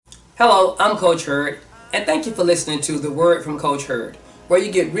Hello, I'm Coach Hurd, and thank you for listening to The Word from Coach Hurd, where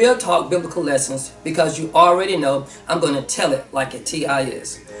you get real talk biblical lessons because you already know I'm going to tell it like a T.I.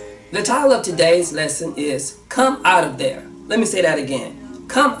 is. The title of today's lesson is Come Out of There. Let me say that again.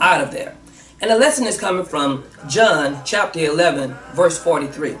 Come out of there. And the lesson is coming from John chapter 11, verse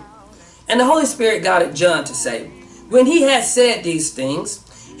 43. And the Holy Spirit guided John to say, when he had said these things,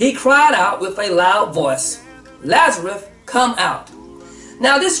 he cried out with a loud voice, Lazarus, come out.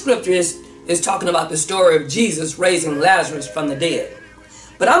 Now this scripture is talking about the story of Jesus raising Lazarus from the dead.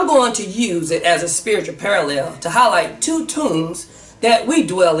 But I'm going to use it as a spiritual parallel to highlight two tombs that we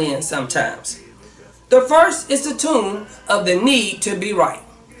dwell in sometimes. The first is the tomb of the need to be right.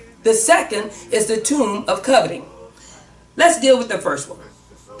 The second is the tomb of coveting. Let's deal with the first one.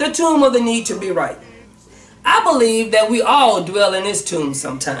 The tomb of the need to be right. I believe that we all dwell in this tomb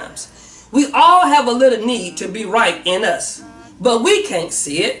sometimes. We all have a little need to be right in us. But we can't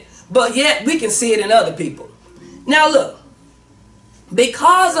see it, but yet we can see it in other people. Now look,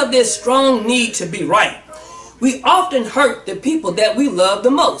 because of this strong need to be right, we often hurt the people that we love the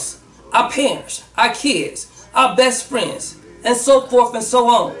most. Our parents, our kids, our best friends, and so forth and so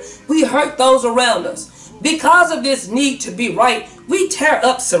on. We hurt those around us. Because of this need to be right, we tear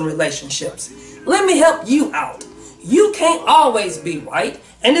up some relationships. Let me help you out. You can't always be right,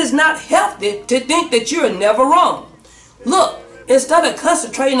 and it's not healthy to think that you're never wrong. Look, instead of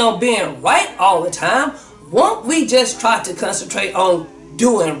concentrating on being right all the time, won't we just try to concentrate on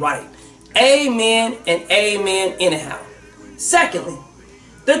doing right? Amen and amen anyhow. Secondly,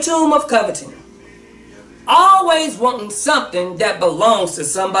 the tomb of coveting. Always wanting something that belongs to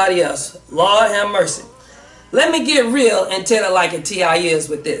somebody else. Lord have mercy. Let me get real and tell it like a T.I. is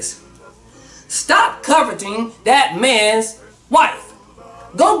with this. Stop coveting that man's wife.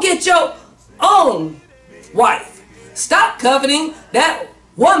 Go get your own wife. Stop coveting that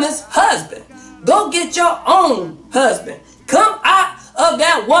woman's husband. Go get your own husband. Come out of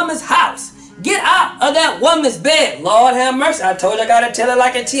that woman's house. Get out of that woman's bed. Lord have mercy. I told you I gotta tell it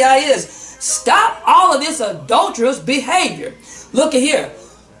like a T.I. is. Stop all of this adulterous behavior. Look at here.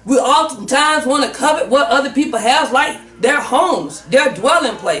 We oftentimes want to covet what other people have, like their homes, their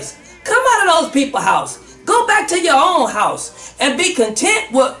dwelling place. Come out of those people's house. Go back to your own house and be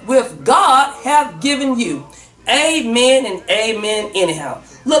content with God have given you. Amen and amen anyhow.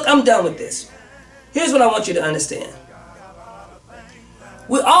 Look, I'm done with this. Here's what I want you to understand.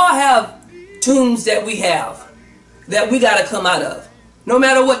 We all have tombs that we got to come out of. No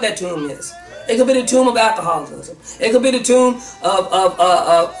matter what that tomb is. It could be the tomb of alcoholism. It could be the tomb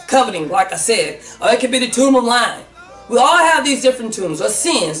of coveting, like I said. Or it could be the tomb of lying. We all have these different tombs or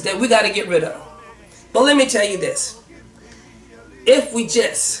sins that we got to get rid of. But let me tell you this. If we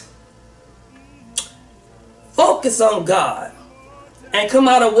just focus on God and come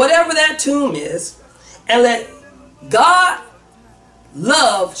out of whatever that tomb is and let God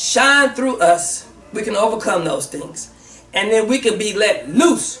love shine through us, we can overcome those things. And then we can be let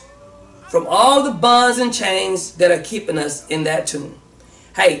loose from all the bonds and chains that are keeping us in that tomb.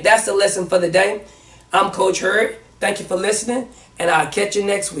 Hey, that's the lesson for the day. I'm Coach Hurd. Thank you for listening, and I'll catch you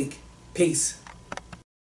next week. Peace.